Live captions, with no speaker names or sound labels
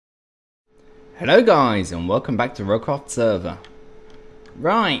Hello guys and welcome back to RoleCraft server.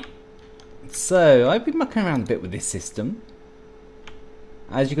 Right, so I've been mucking around a bit with this system.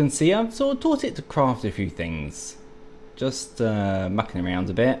 As you can see, I've sort of taught it to craft a few things. Just mucking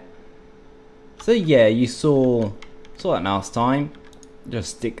around a bit. So yeah, you saw that last time.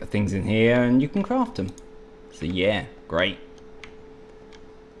 Just stick things in here and you can craft them. So yeah, great.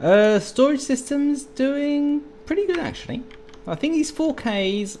 Storage system's doing pretty good actually. I think these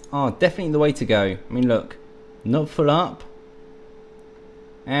 4Ks are definitely the way to go. I mean look, not full up.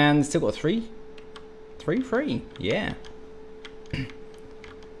 And still got three free, yeah.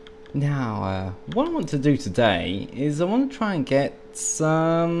 Now, what I want to do today is I want to try and get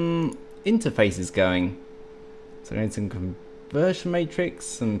some interfaces going. So I need some conversion matrix,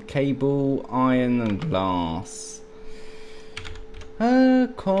 some cable, iron and glass.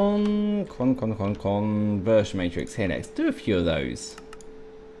 Conversion matrix. Here, let's do a few of those.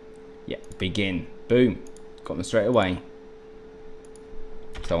 Yeah, begin. Boom. Got them straight away.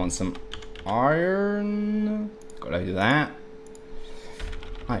 So I want some iron. Got a load of that.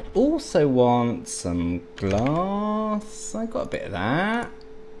 I also want some glass. I got a bit of that.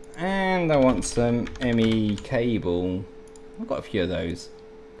 And I want some ME cable. I've got a few of those.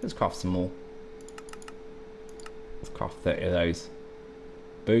 Let's craft some more. Let's craft 30 of those.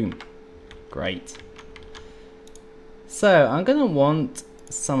 Boom. Great. So I'm gonna want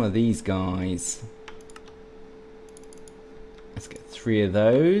some of these guys. Let's get 3 of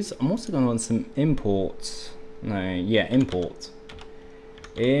those. I'm also gonna want some import. No, yeah, import.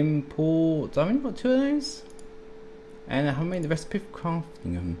 Import. I've only got 2 of those. And I haven't made the recipe for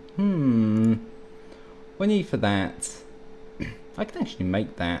crafting them. What do I need for that? I can actually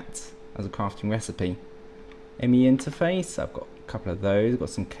make that as a crafting recipe. ME interface. I've got a couple of those.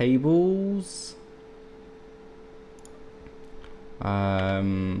 Got some cables. I've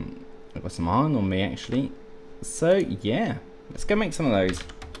got some iron on me actually. So yeah, let's go make some of those.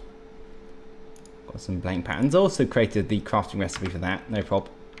 Got some blank patterns. Also created the crafting recipe for that. No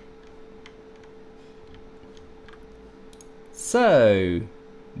problem. So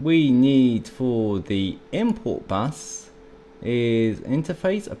we need for the import bus is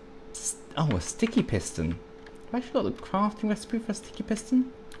interface a sticky piston. Have I actually got the crafting recipe for a sticky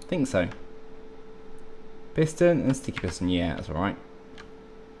piston? I think so. Piston and sticky piston, yeah, that's alright.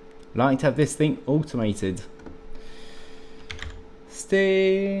 Like to have this thing automated.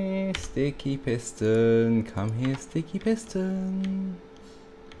 Sticky piston, come here, sticky piston.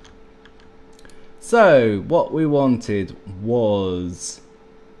 So, what we wanted was...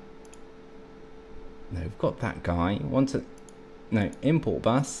 No, we've got that guy. Import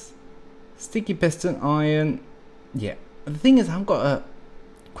bus. Sticky piston, iron. Yeah. The thing is, I haven't got a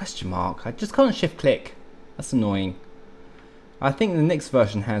question mark. I just can't shift click. That's annoying. I think the next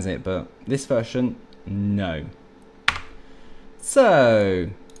version has it, but this version, no. So,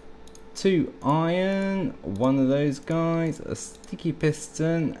 2 iron, 1 of those guys, a sticky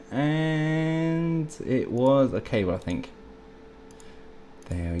piston, and it was a cable, I think.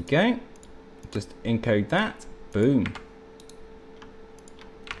 There we go. Just encode that. Boom.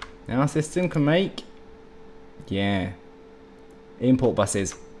 Now our system can make, yeah, import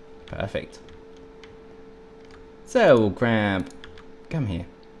buses. Perfect. So we'll grab, come here.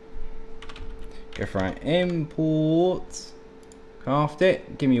 Go for our import. Craft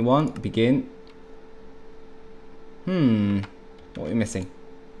it. Give me 1. Begin. What are we missing?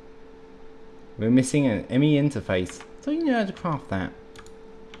 We're missing an ME interface. So you know how to craft that?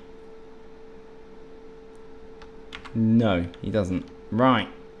 No, he doesn't. Right.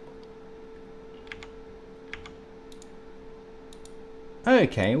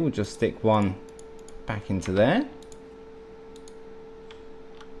 Okay, we'll just stick 1 back into there.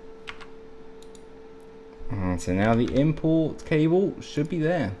 So now the import cable should be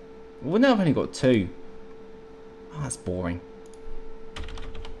there. Well, now I've only got 2. Oh, that's boring.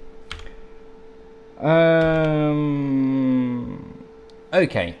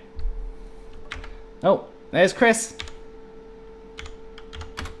 Okay. Oh, there's Chris.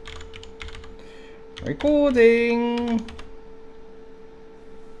 Recording.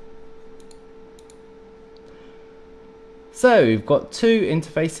 So we've got 2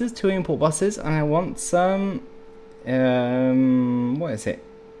 interfaces, 2 import buses, and I want some, what is it?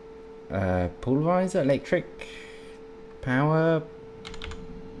 Polarizer, electric, power,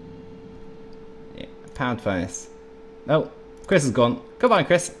 yeah, powered furnace. Oh, Chris is gone. Goodbye,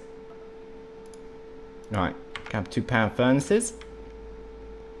 Chris. Right, have 2 powered furnaces.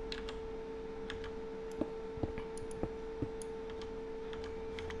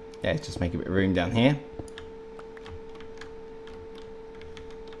 Yeah, let's just make a bit of room down here.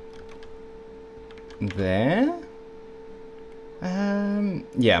 there.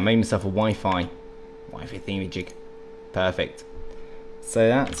 Yeah, I made myself a Wi-Fi thingamajig. Perfect. So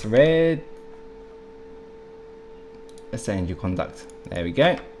that's red. Let's say energy conduct. There we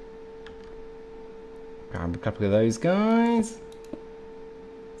go. Grab a couple of those guys.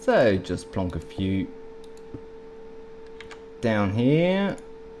 So just plonk a few down here.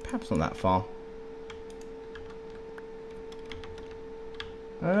 Perhaps not that far.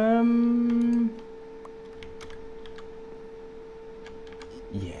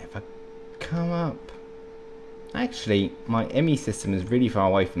 Yeah, if I come up. Actually, my ME system is really far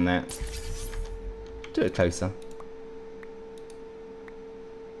away from that. Do it closer.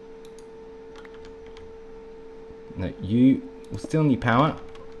 No, you will still need power.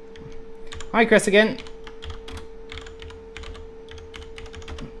 Hi, Chris again.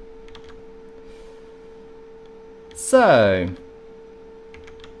 So,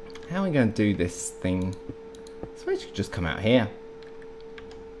 how are we going to do this thing? I suppose you could just come out here.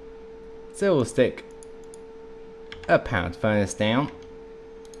 So we'll stick a powered furnace down.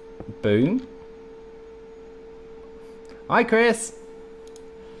 Boom. Hi, Chris.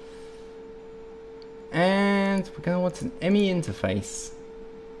 And we're going to want an ME interface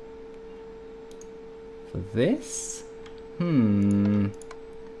for this. Want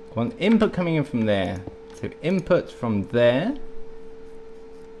input coming in from there. So input from there.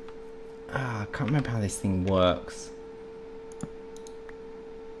 I can't remember how this thing works.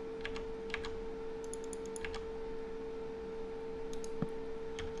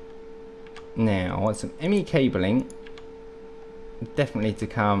 Now, I want some ME cabling. Definitely to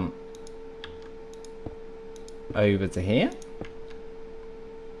come over to here.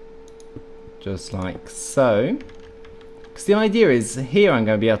 Just like so. Because the idea is here I'm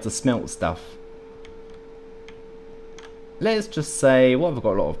going to be able to smelt stuff. Let's just say, what have I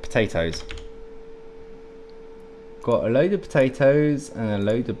got? A lot of potatoes. Got a load of potatoes and a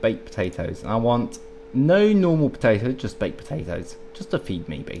load of baked potatoes. And I want no normal potatoes, just baked potatoes. Just to feed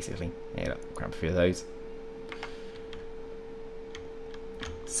me, basically. Yeah, look, grab a few of those.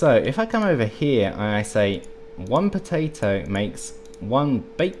 So, if I come over here and I say, one potato makes one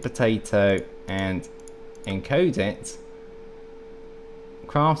baked potato and encode it,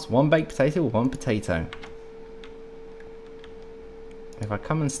 crafts one baked potato with one potato. If I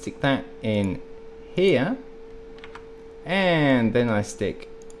come and stick that in here, and then I stick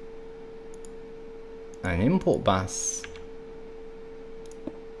an import bus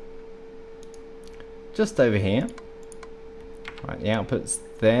just over here, right, the output's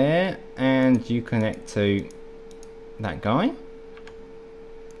there, and you connect to that guy.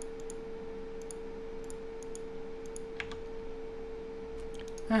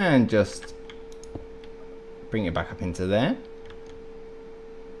 And just bring it back up into there.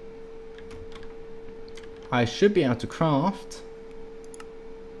 I should be able to craft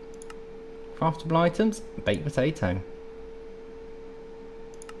craftable items, baked potato.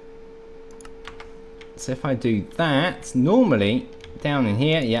 So if I do that, normally down in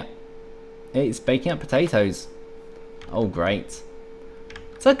here, yeah, it's baking up potatoes. Oh, great.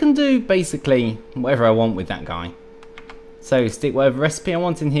 So I can do basically whatever I want with that guy. So stick whatever recipe I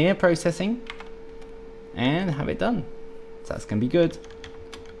want in here, processing, and have it done. So that's going to be good.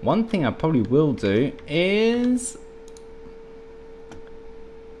 One thing I probably will do is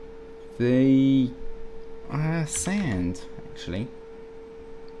the sand, actually.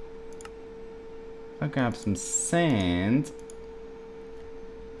 If I grab some sand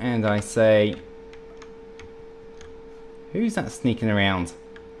and I say, who's that sneaking around?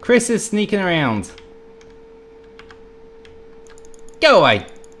 Chris is sneaking around. Go away.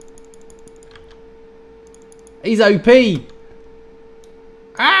 He's OP.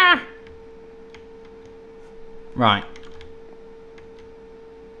 Ah! Right.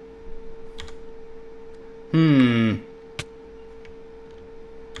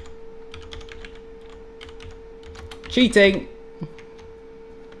 Cheating.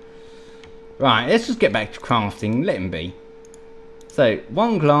 Right, let's just get back to crafting. Let him be. So,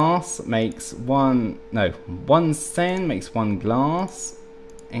 one glass makes one... No, one sand makes one glass.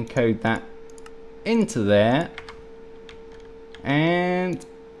 Encode that into there. And...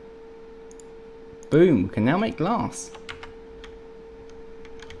 boom, we can now make glass.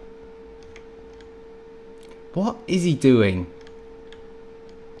 What is he doing?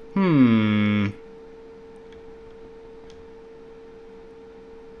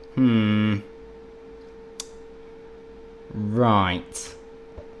 Right.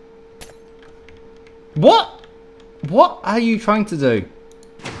 What? What are you trying to do?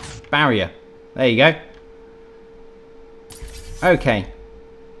 Barrier. There you go. Okay.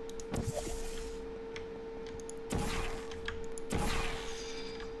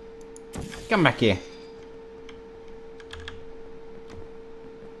 Come back here.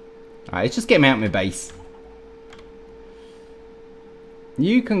 Alright, let's just get him out of my base.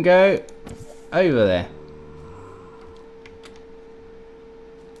 You can go over there.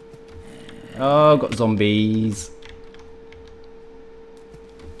 Oh, got zombies.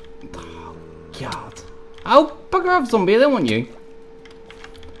 Oh, God. Oh, bugger off, zombie. I don't want you.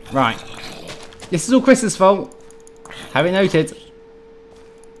 Right. This is all Chris's fault. Have it noted.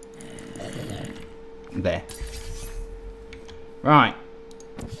 There. Right.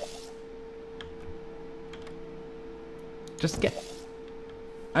 Just get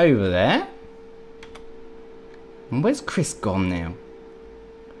over there. And where's Chris gone now?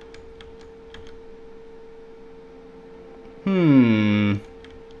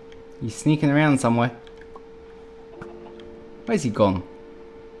 He's sneaking around somewhere. Where's he gone?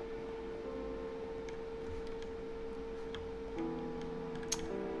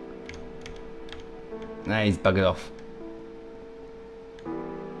 Nah, he's buggered off.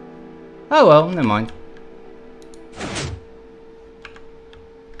 Oh well, never mind.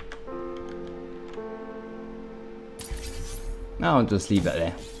 I'll just leave that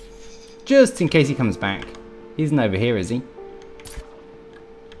there. Just in case he comes back. He isn't over here, is he?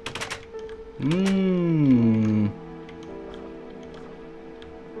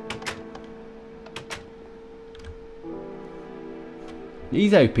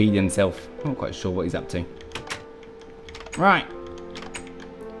 He's OP'd himself. I'm not quite sure what he's up to. Right.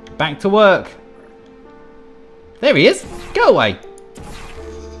 Back to work. There he is. Go away.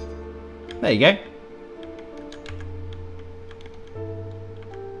 There you go.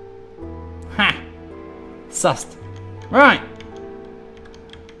 Ha. Sussed. Right.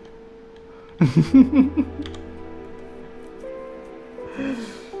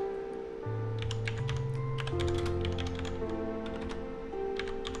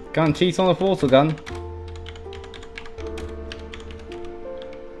 Can't cheat on a portal gun.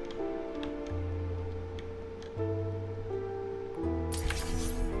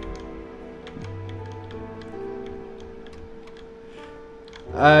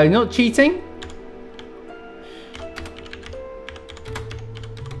 Not cheating.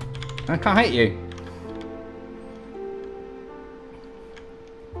 I can't hit you.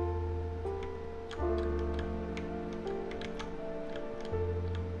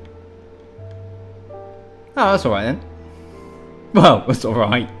 Oh, that's alright then. Well, it's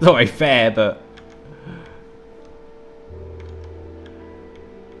alright. It's not very fair, but...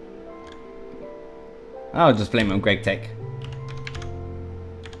 I'll just blame it on Greg Tech.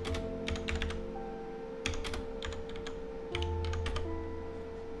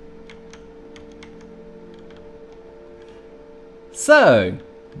 So,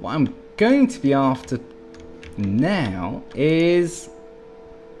 what I'm going to be after now is...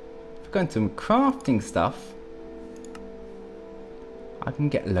 Going to some crafting stuff, I can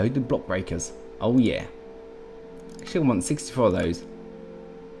get loaded block breakers. Oh yeah. Actually I want 64 of those.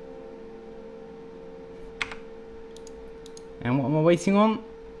 And what am I waiting on?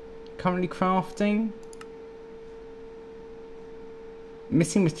 Currently crafting.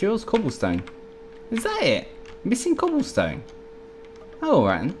 Missing materials, cobblestone. Is that it? Missing cobblestone. Oh,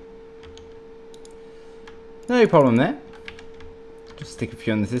 right. No problem there. Just stick a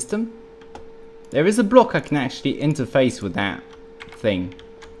few on the system. There is a block I can actually interface with that thing.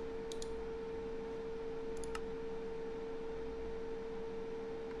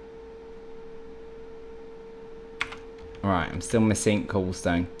 Alright, I'm still missing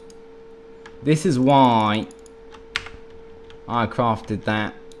cobblestone. This is why I crafted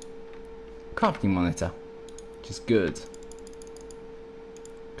that crafting monitor, which is good.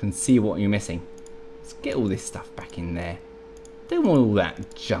 Can see what you're missing. Let's get all this stuff back in there. Don't want all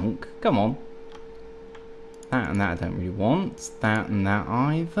that junk. Come on. That and that I don't really want. That and that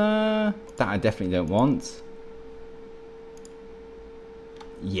either. That I definitely don't want.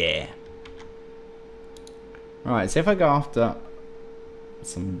 Yeah. Right, so if I go after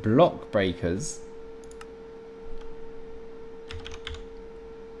some block breakers,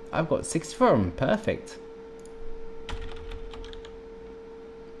 I've got 64 of them. Perfect.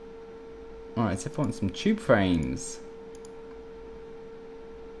 Alright, so if I want some tube frames,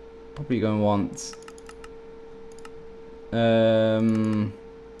 probably going to want I'd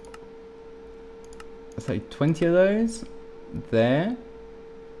say 20 of those there.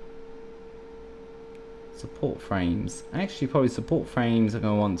 Support frames. Actually, probably support frames are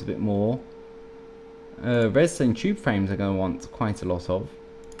going to want a bit more. Redstone tube frames are going to want quite a lot of.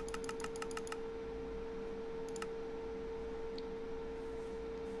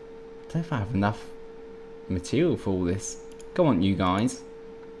 I don't know if I have enough material for all this. Come on, you guys.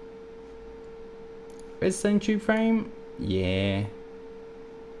 Redstone tube frame? Yeah.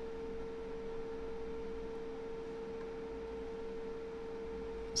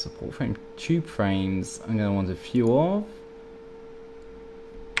 Support frame tube frames. I'm going to want a few of.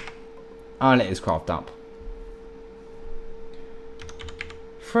 I'll let this craft up.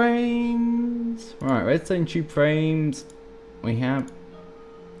 Frames. Right, redstone tube frames. We have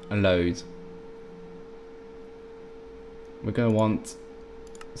a load. We're going to want,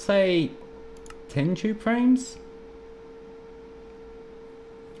 say, 10 tube frames.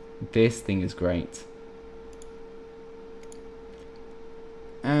 This thing is great.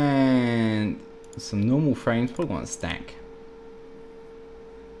 And some normal frames, probably want a stack.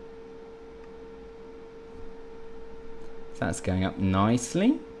 So that's going up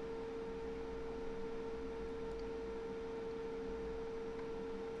nicely.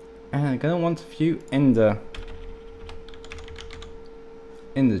 And I'm gonna want a few ender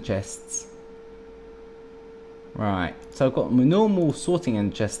chests. Right, so I've got my normal sorting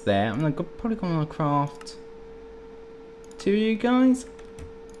ender chest there. I'm probably gonna craft 2 of you guys.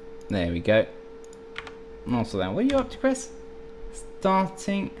 There we go. And also that. What are you up to, Chris?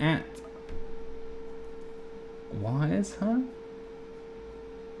 Starting at wires, huh?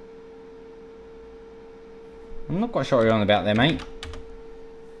 I'm not quite sure what you're on about there, mate.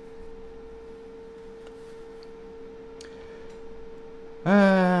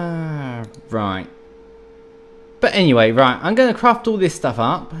 Right. But anyway, right, I'm going to craft all this stuff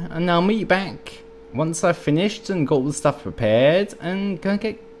up, and I'll meet you back once I've finished and got all the stuff prepared, and gonna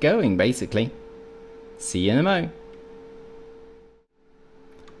get going, basically. See you in a mo.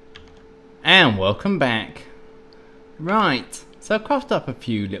 And welcome back. Right, so I've crafted up a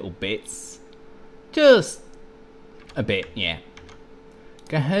few little bits. Just a bit, yeah.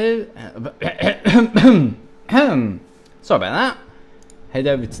 Go ahead. Sorry about that. Head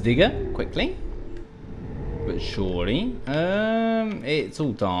over to Digger quickly. But surely. It's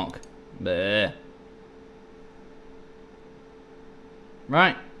all dark. Bleh.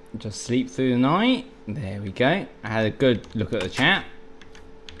 Right, just sleep through the night. There we go. I had a good look at the chat.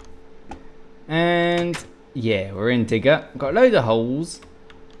 And yeah, we're in Digger. Got a load of holes.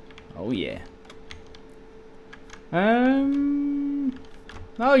 Oh yeah.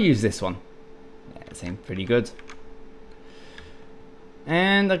 I'll use this one. Yeah, it seems pretty good.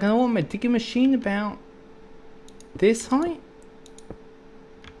 And I'm gonna want my digging machine about this height.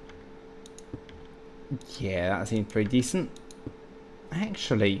 Yeah, that seems pretty decent.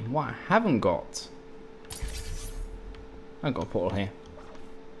 Actually, what I haven't got, I've got a portal here.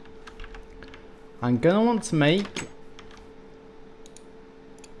 I'm gonna want to make,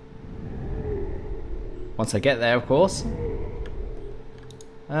 once I get there, of course.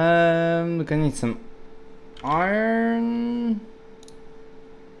 We're gonna need some iron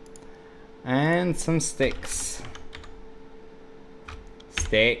and some sticks.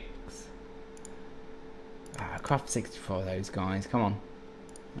 Craft 64 of those guys. Come on.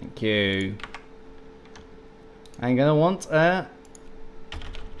 Thank you. I'm gonna want a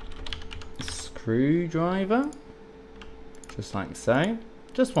screwdriver, just like so.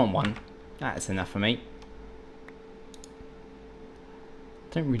 Just want one. That's enough for me.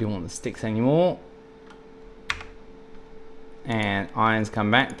 Don't really want the sticks anymore. And irons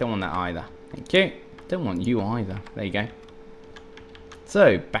come back. Don't want that either. Thank you. Don't want you either. There you go.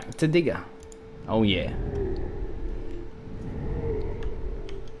 So back to Digger. Oh yeah.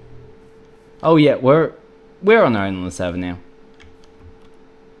 Oh yeah, we're on our own on the server now.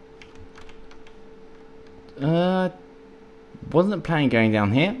 Wasn't planning going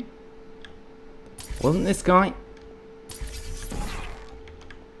down here. Wasn't this guy?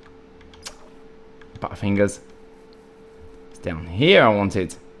 Butterfingers. It's down here I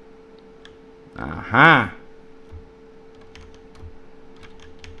wanted. Aha.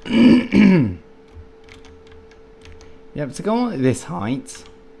 Yep, so go on at this height.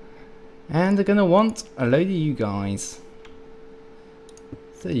 And they're gonna want a load of you guys.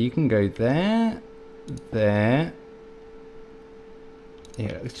 So you can go there, there.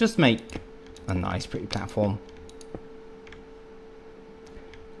 Yeah, let's just make a nice pretty platform.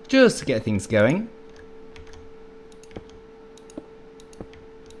 Just to get things going.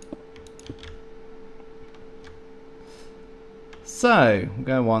 So we're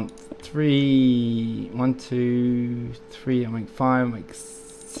gonna want 3, 1, 2, 3, I'll make 5, I'll make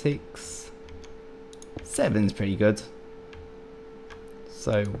 6. 7's pretty good.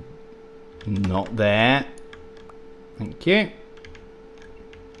 So not there. Thank you.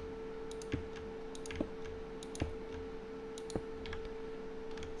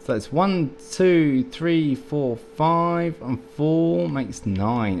 So it's 1, 2, 3, 4, 5, and 4 makes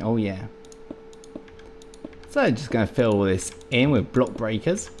 9. Oh yeah. So just going to fill this in with block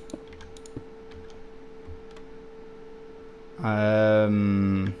breakers.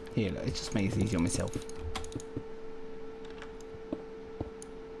 Here, let's just make this easy on myself.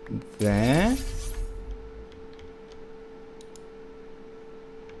 There.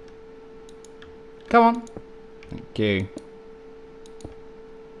 Come on. Thank you.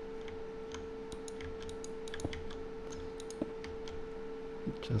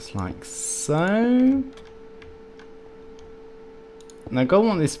 Just like so. Now, I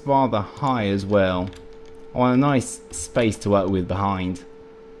want this rather high as well. I want a nice space to work with behind.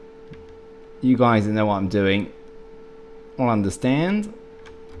 You guys that know what I'm doing will understand.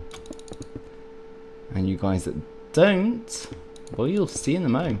 And you guys that don't, well, you'll see in a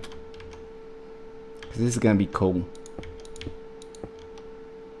moment. Because this is going to be cool.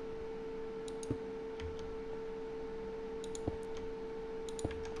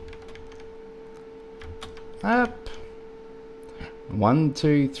 Up. 1,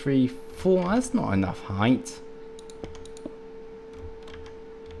 2, 3, 4. That's not enough height.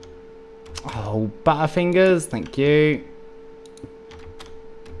 Oh, butterfingers. Thank you.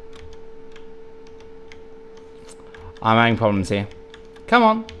 I'm having problems here. Come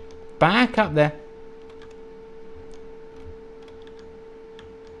on. Back up there.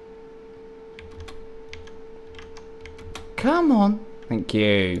 Come on. Thank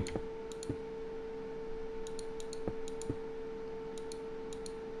you.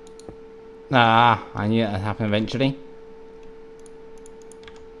 Ah, I knew that would happen eventually.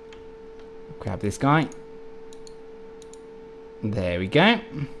 Grab this guy. There we go.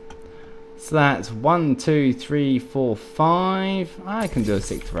 So that's 1, 2, 3, 4, 5. I can do a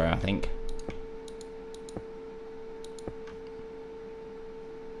 6th row, I think.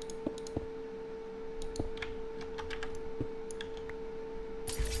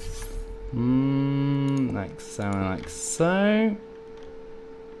 Like so and like so.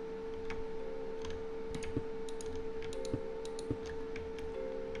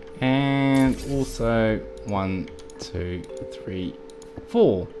 And also 1, 2, 3,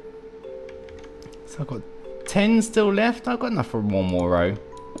 4. So I've got 10 still left. I've got enough for one more row.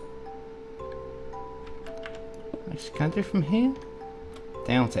 Actually, can I do it from here?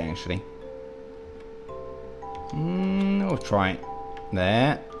 Doubt it, actually. I'll try it.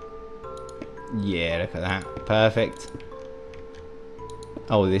 There. Yeah, look at that. Perfect.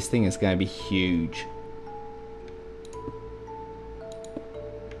 Oh, this thing is going to be huge.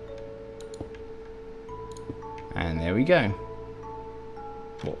 And there we go.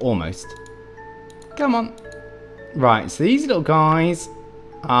 Well, almost. Come on. Right, so these little guys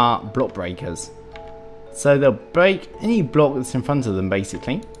are block breakers. So they'll break any block that's in front of them,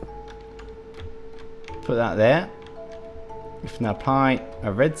 basically. Put that there. If now apply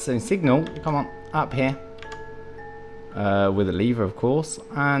a redstone signal, come on, up here. With a lever, of course.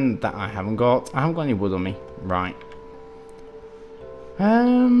 And that I haven't got. I haven't got any wood on me. Right.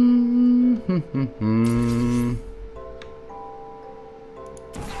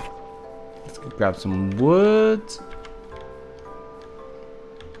 Let's go grab some wood.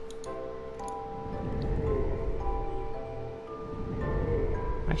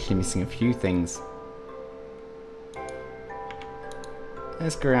 Actually missing a few things.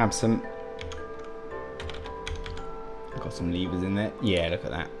 Let's grab some. I've got some levers in there. Yeah, look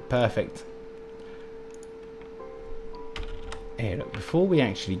at that. Perfect. Hey, look, before we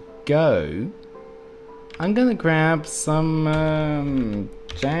actually go, I'm gonna grab some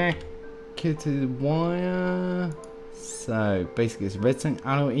jacketed wire. So basically it's redstone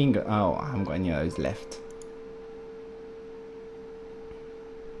alloy ingot. Oh, I haven't got any of those left.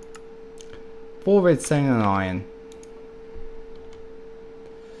 4 redstone and iron.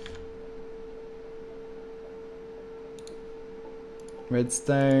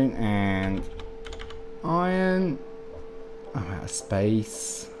 Redstone and iron. I'm out of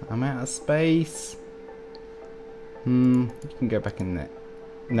space. I'm out of space. You can go back in there.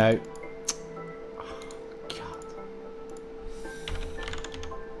 No. Oh, God.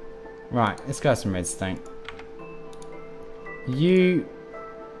 Right, let's go some redstone. You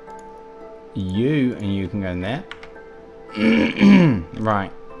and you can go in there.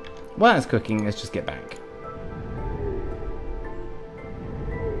 Right. While it's cooking, let's just get back.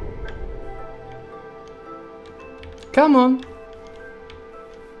 Come on.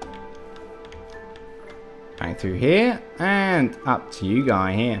 Back through here and up to you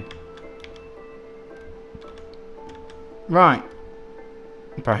guy here. Right.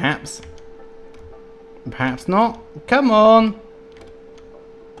 Perhaps. Perhaps not. Come on.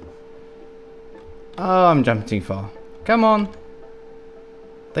 Oh, I'm jumping too far. Come on.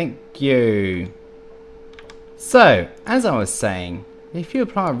 Thank you. So, as I was saying, if you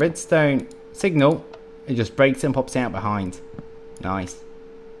apply a redstone signal, it just breaks and pops out behind. Nice.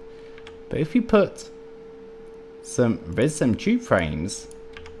 But if you put some redstone tube frames,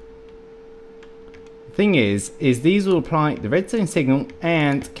 the thing is these will apply the redstone signal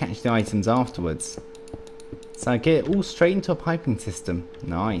and catch the items afterwards. So I get it all straight into a piping system.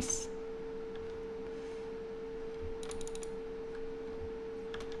 Nice.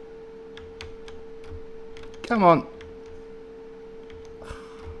 Come on.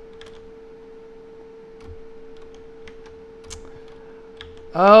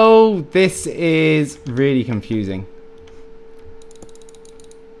 Oh, this is really confusing.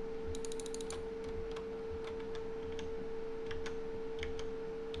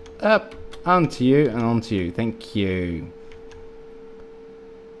 Up, onto you and onto you. Thank you.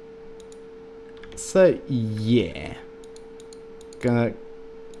 So, yeah. Gonna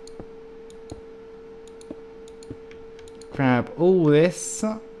grab all this.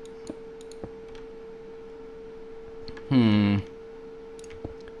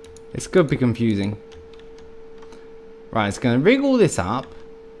 It's gonna be confusing. Right, it's gonna rig all this up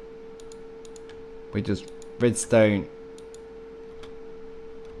with just redstone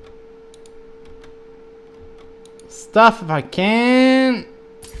stuff if I can.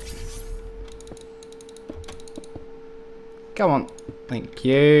 Come on, thank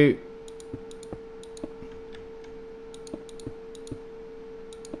you.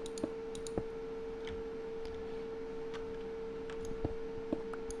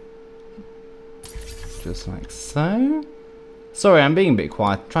 Just like so. Sorry, I'm being a bit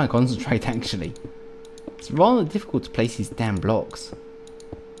quiet. I'm trying to concentrate actually. It's rather difficult to place these damn blocks.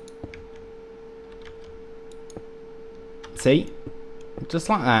 See? Just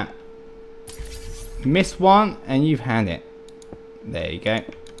like that. Miss one and you've had it. There you go.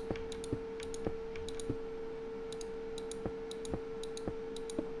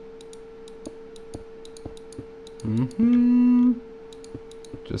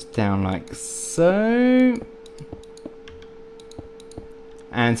 Just down like so.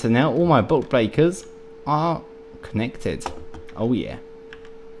 And so now all my block breakers are connected. Oh yeah.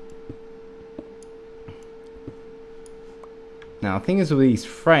 Now the thing is with these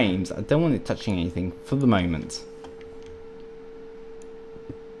frames, I don't want it touching anything for the moment.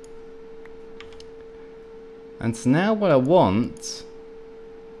 And so now what I want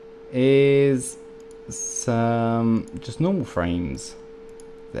is some just normal frames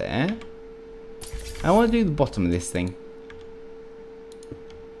there. I want to do the bottom of this thing.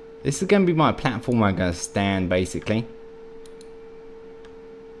 This is going to be my platform where I'm going to stand basically.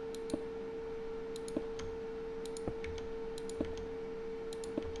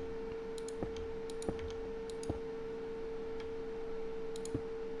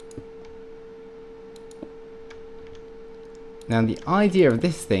 Now the idea of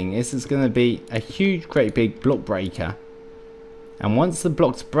this thing is it's going to be a huge great big block breaker. And once the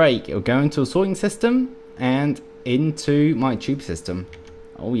blocks break, it'll go into a sorting system and into my tube system.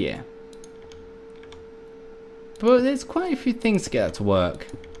 Oh yeah. But there's quite a few things to get that to work.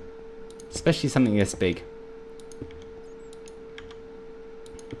 Especially something this big.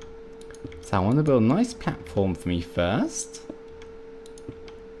 So I want to build a nice platform for me first.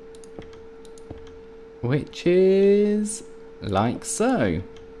 Which is like so.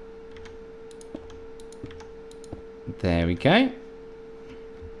 There we go.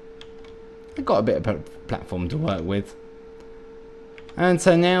 I've got a bit of a platform to work with. And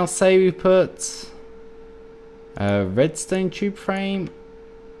so now say we put a redstone tube frame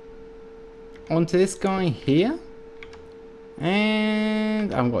onto this guy here.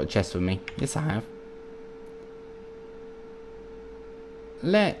 And I haven't got a chest with me. Yes I have.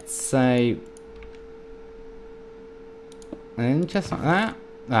 Let's say, and just like that.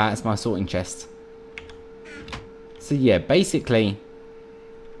 That's my sorting chest. So yeah, basically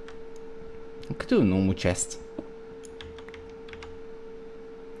I could do a normal chest.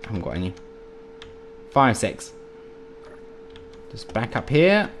 I haven't got any. 5, 6. Just back up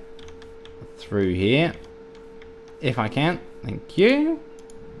here. Through here. If I can. Thank you.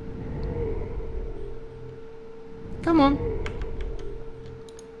 Come on.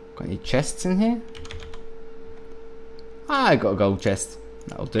 Got any chests in here? I got a gold chest.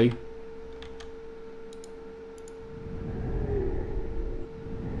 That'll do.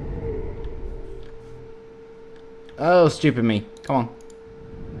 Oh, stupid me. Come on.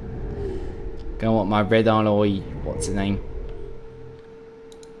 Go want my red alloy. What's the name?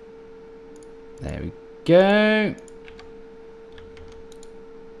 There we go.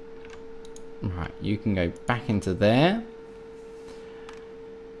 Right, you can go back into there.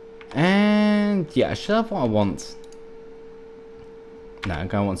 And And yeah, I should have what I want. No, I'm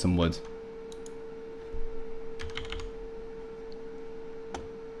going to want some wood.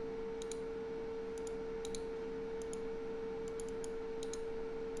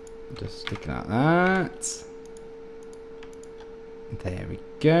 Just stick it like that. There we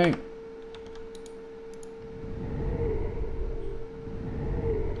go.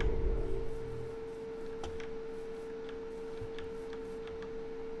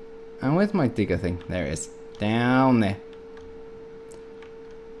 And where's my digger thing? There it is. Down there.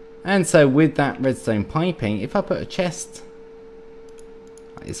 And so with that redstone piping, if I put a chest,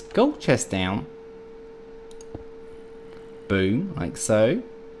 like this gold chest down, boom, like so,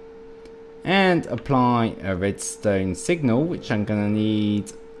 and apply a redstone signal, which I'm going to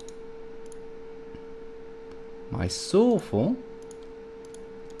need my saw for.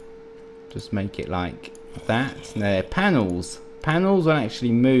 Just make it like that. Now they're panels. Panels will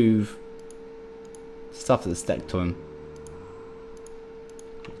actually move stuff that's stuck to them,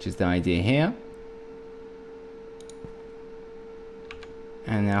 which is the idea here.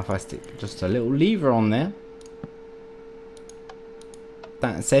 And now if I stick just a little lever on there,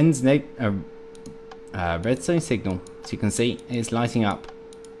 that sends a redstone signal. So you can see it's lighting up.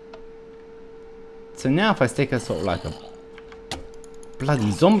 So now if I stick a sort of like a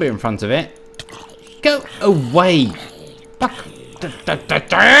bloody zombie in front of it, go away! Fuck!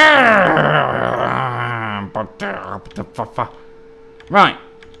 Right.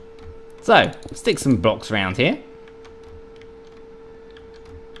 So stick some blocks around here.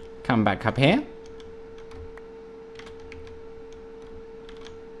 Come back up here.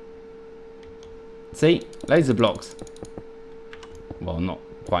 See, loads of blocks. Well, not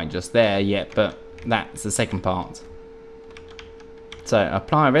quite just there yet, but that's the second part. So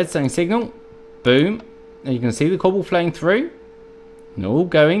apply a redstone signal. Boom. And you can see the cobble flowing through. And all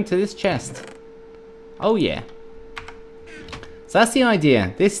going to this chest. Oh yeah. So that's the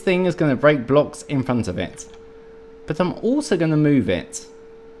idea. This thing is going to break blocks in front of it. But I'm also going to move it.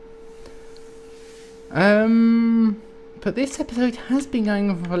 But this episode has been going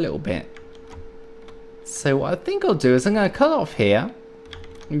on for a little bit. So what I think I'll do is I'm going to cut off here.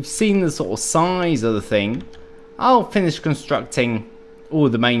 We've seen the sort of size of the thing. I'll finish constructing all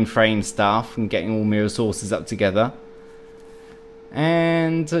the mainframe stuff and getting all my resources up together.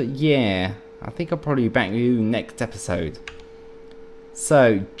 And yeah, I think I'll probably be back with you next episode.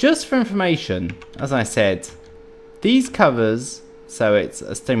 So just for information, as I said, these covers, so it's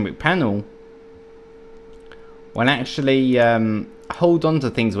a stone brick panel, will actually hold on to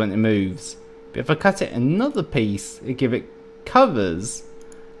things when it moves. But if I cut it another piece, it give it covers,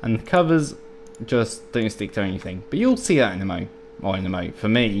 and the covers just don't stick to anything. But you'll see that in a mo, or in a mo for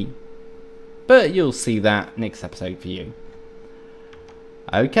me. But you'll see that next episode for you.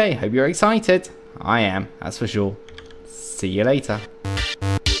 Okay, hope you're excited. I am, that's for sure. See you later.